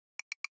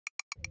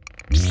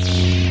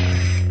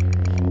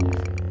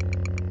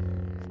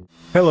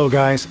Hello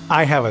guys,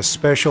 I have a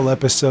special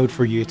episode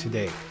for you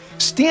today.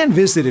 Stan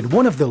visited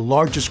one of the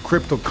largest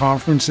crypto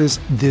conferences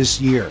this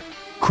year,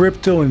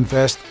 Crypto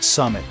Invest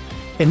Summit.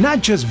 And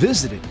not just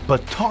visited,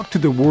 but talked to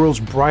the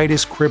world's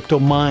brightest crypto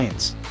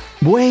minds.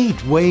 Wait,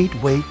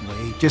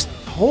 just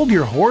hold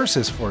your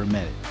horses for a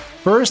minute.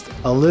 First,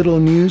 a little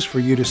news for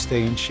you to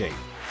stay in shape.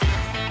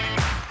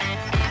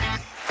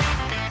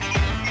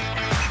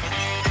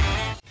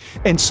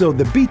 And so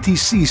the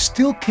BTC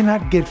still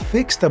cannot get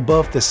fixed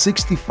above the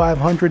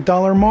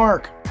 $6,500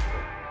 mark.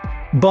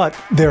 But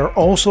there are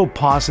also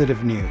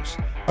positive news.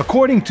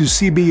 According to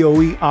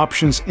CBOE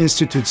Options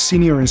Institute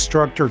senior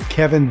instructor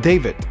Kevin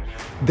David,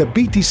 the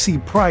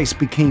BTC price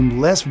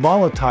became less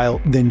volatile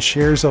than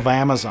shares of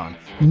Amazon,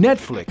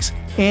 Netflix,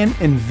 and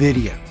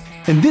Nvidia.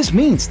 And this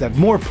means that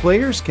more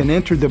players can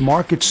enter the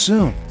market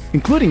soon,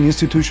 including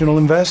institutional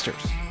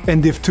investors.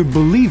 And if to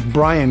believe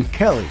Brian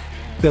Kelly,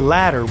 the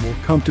latter will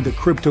come to the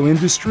crypto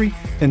industry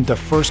in the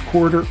first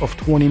quarter of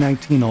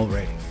 2019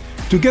 already.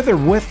 Together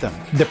with them,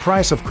 the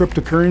price of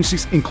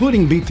cryptocurrencies,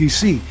 including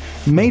BTC,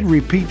 may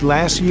repeat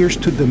last year's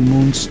to the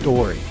moon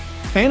story.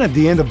 And at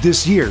the end of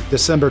this year,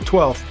 December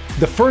 12th,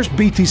 the first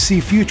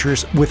BTC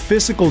futures with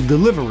physical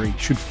delivery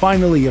should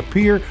finally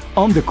appear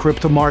on the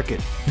crypto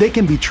market. They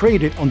can be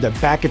traded on the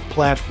Bakkt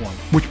platform,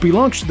 which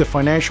belongs to the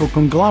financial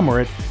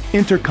conglomerate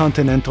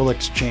Intercontinental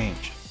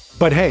Exchange.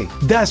 But hey,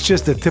 that's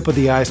just the tip of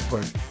the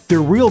iceberg. The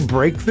real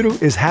breakthrough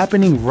is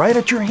happening right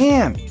at your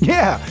hand.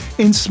 Yeah,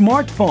 in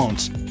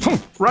smartphones.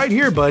 Right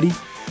here, buddy.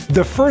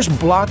 The first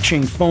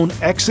blockchain phone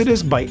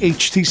Exodus by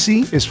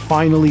HTC is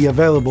finally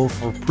available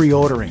for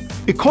pre-ordering.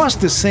 It costs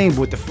the same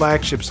with the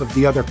flagships of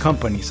the other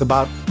companies,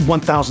 about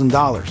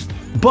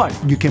 $1,000.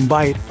 But you can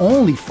buy it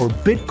only for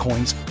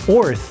Bitcoins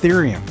or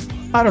Ethereum.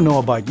 I don't know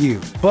about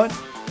you, but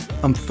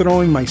I'm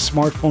throwing my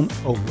smartphone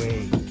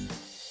away.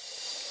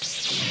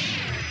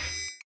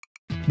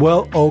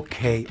 Well,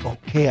 okay,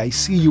 I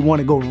see you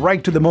want to go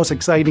right to the most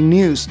exciting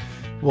news.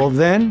 Well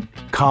then,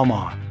 come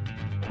on.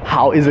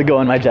 How is it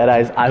going, my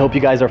Jedis? I hope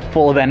you guys are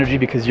full of energy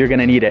because you're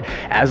gonna need it.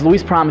 As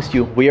Luis promised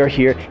you, we are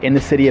here in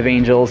the City of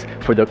Angels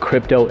for the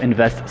Crypto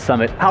Invest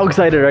Summit. How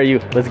excited are you?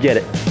 Let's get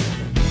it.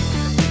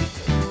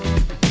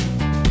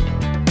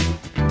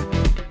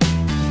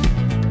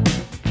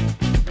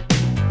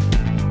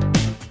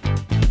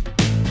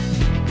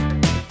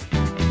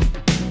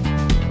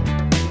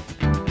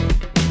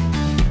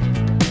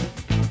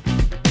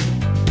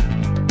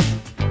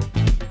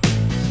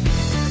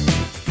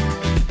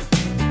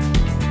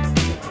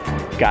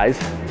 Guys,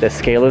 the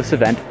scale of this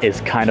event is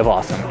kind of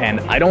awesome, and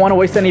I don't want to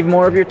waste any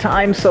more of your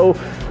time, so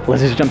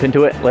let's just jump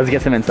into it. Let's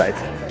get some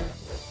insights.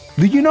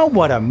 Do you know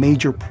what a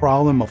major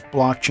problem of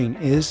blockchain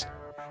is?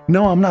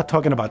 No, I'm not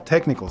talking about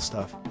technical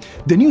stuff.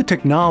 The new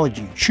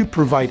technology should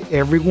provide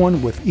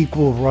everyone with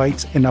equal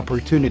rights and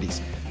opportunities.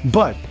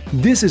 But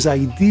this is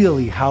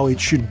ideally how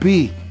it should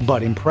be.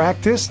 But in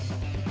practice,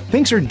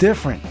 things are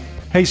different.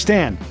 Hey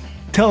Stan,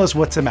 tell us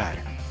what's the matter.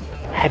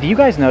 Have you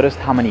guys noticed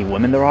how many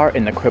women there are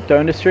in the crypto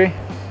industry?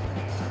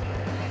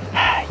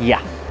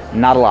 Yeah,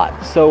 not a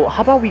lot. So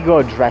how about we go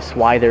address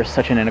why there's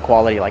such an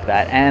inequality like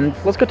that, and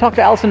let's go talk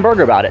to Alison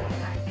Burger about it.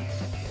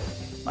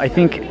 I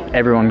think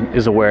everyone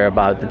is aware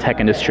about the tech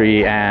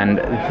industry and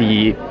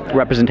the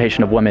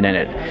representation of women in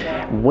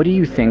it. What do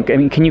you think? I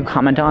mean, can you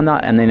comment on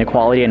that and the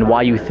inequality and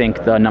why you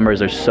think the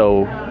numbers are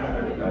so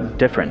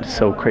different,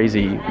 so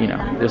crazy, you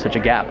know, there's such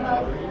a gap?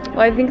 Well,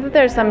 I think that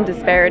there's some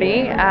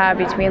disparity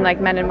between like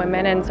men and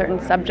women in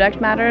certain subject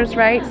matters,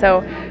 right?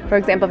 So, for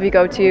example, if you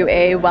go to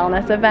a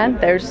wellness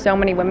event, there's so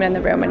many women in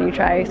the room and you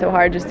try so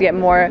hard just to get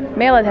more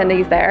male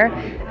attendees there.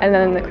 And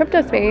then in the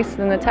crypto space,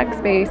 in the tech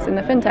space, in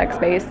the fintech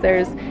space,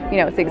 there's, you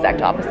know, it's the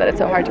exact opposite. It's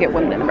so hard to get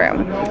women in the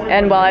room.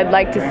 And while I'd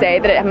like to say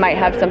that it might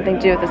have something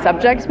to do with the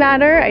subject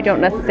matter, I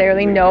don't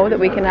necessarily know that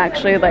we can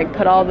actually like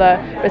put all the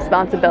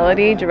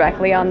responsibility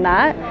directly on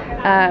that.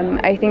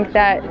 I think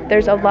that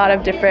there's a lot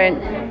of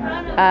different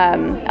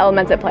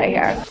elements at play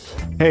here.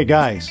 Hey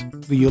guys,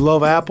 do you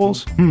love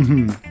apples?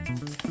 You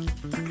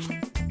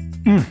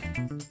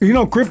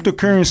know,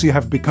 cryptocurrency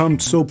have become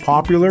so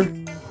popular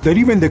that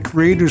even the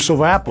creators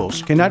of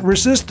apples cannot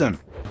resist them.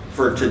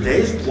 For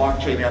today's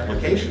blockchain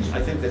applications,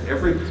 I think that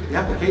the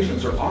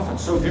applications are often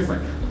so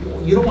different.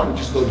 You don't want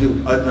to just go do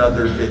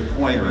another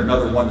Bitcoin or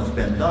another one that's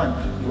been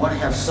done. You want to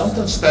have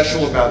something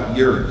special about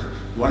yours.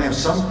 You want to have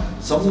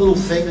some little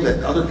thing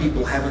that other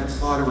people haven't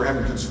thought of or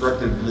haven't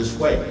constructed in this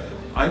way.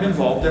 I'm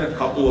involved in a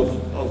couple of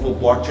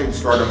blockchain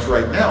startups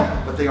right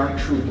now, but they aren't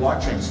true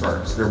blockchain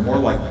startups. They're more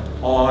like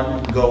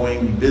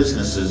ongoing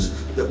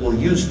businesses that will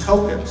use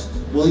tokens.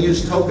 We'll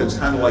use tokens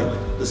kind of like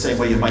the same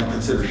way you might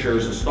consider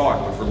shares of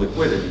stock, but for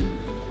liquidity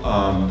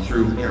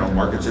through, you know,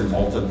 markets in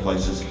Malta and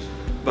places.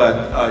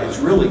 But it's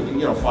really,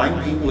 you know,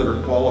 find people that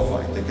are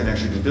qualified that can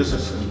actually do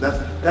business. And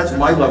that's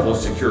my level of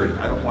security.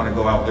 I don't want to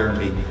go out there and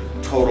be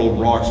total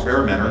raw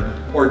experimenter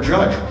or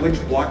judge which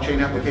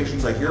blockchain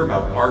applications I hear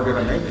about are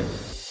going to make it.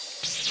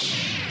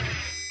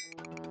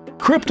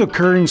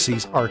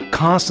 Cryptocurrencies are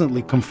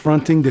constantly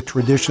confronting the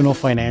traditional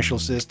financial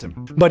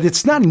system, but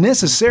it's not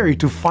necessary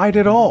to fight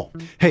it all.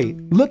 Hey,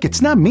 look,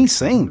 it's not me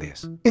saying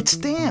this, it's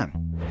Stan.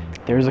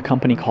 There's a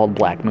company called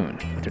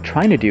Blackmoon. What they're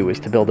trying to do is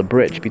to build a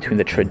bridge between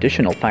the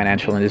traditional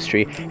financial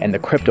industry and the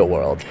crypto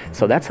world.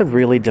 So that's a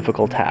really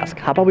difficult task.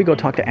 How about we go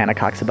talk to Anna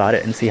Cox about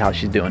it and see how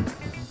she's doing?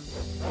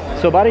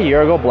 So about a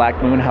year ago,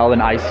 Blackmoon held an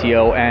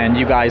ICO and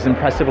you guys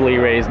impressively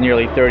raised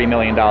nearly $30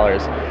 million.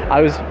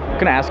 I was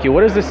going to ask you,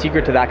 what is the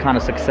secret to that kind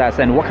of success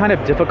and what kind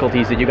of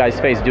difficulties did you guys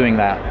face doing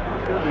that?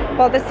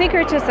 Well, the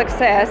secret to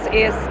success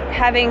is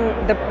having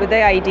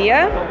the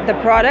idea, the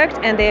product,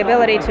 and the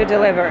ability to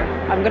deliver.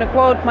 I'm going to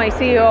quote my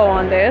CEO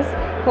on this,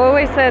 who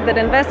always said that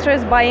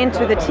investors buy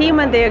into the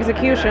team and the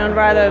execution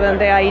rather than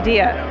the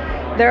idea.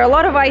 There are a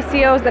lot of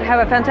ICOs that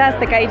have a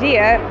fantastic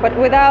idea, but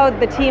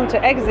without the team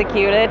to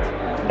execute it,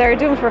 they're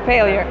doomed for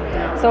failure.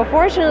 So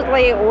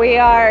fortunately, we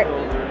are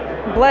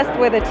blessed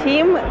with a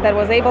team that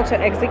was able to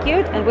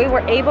execute, and we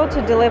were able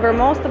to deliver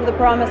most of the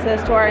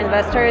promises to our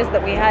investors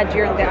that we had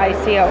during the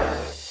ICO.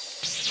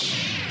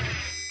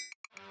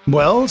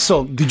 Well,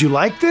 so did you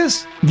like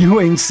this? You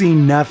ain't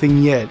seen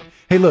nothing yet.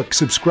 Hey look,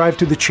 subscribe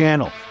to the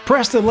channel,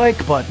 press the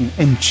like button,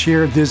 and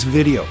share this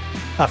video.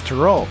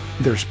 After all,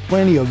 there's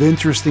plenty of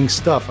interesting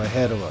stuff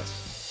ahead of us.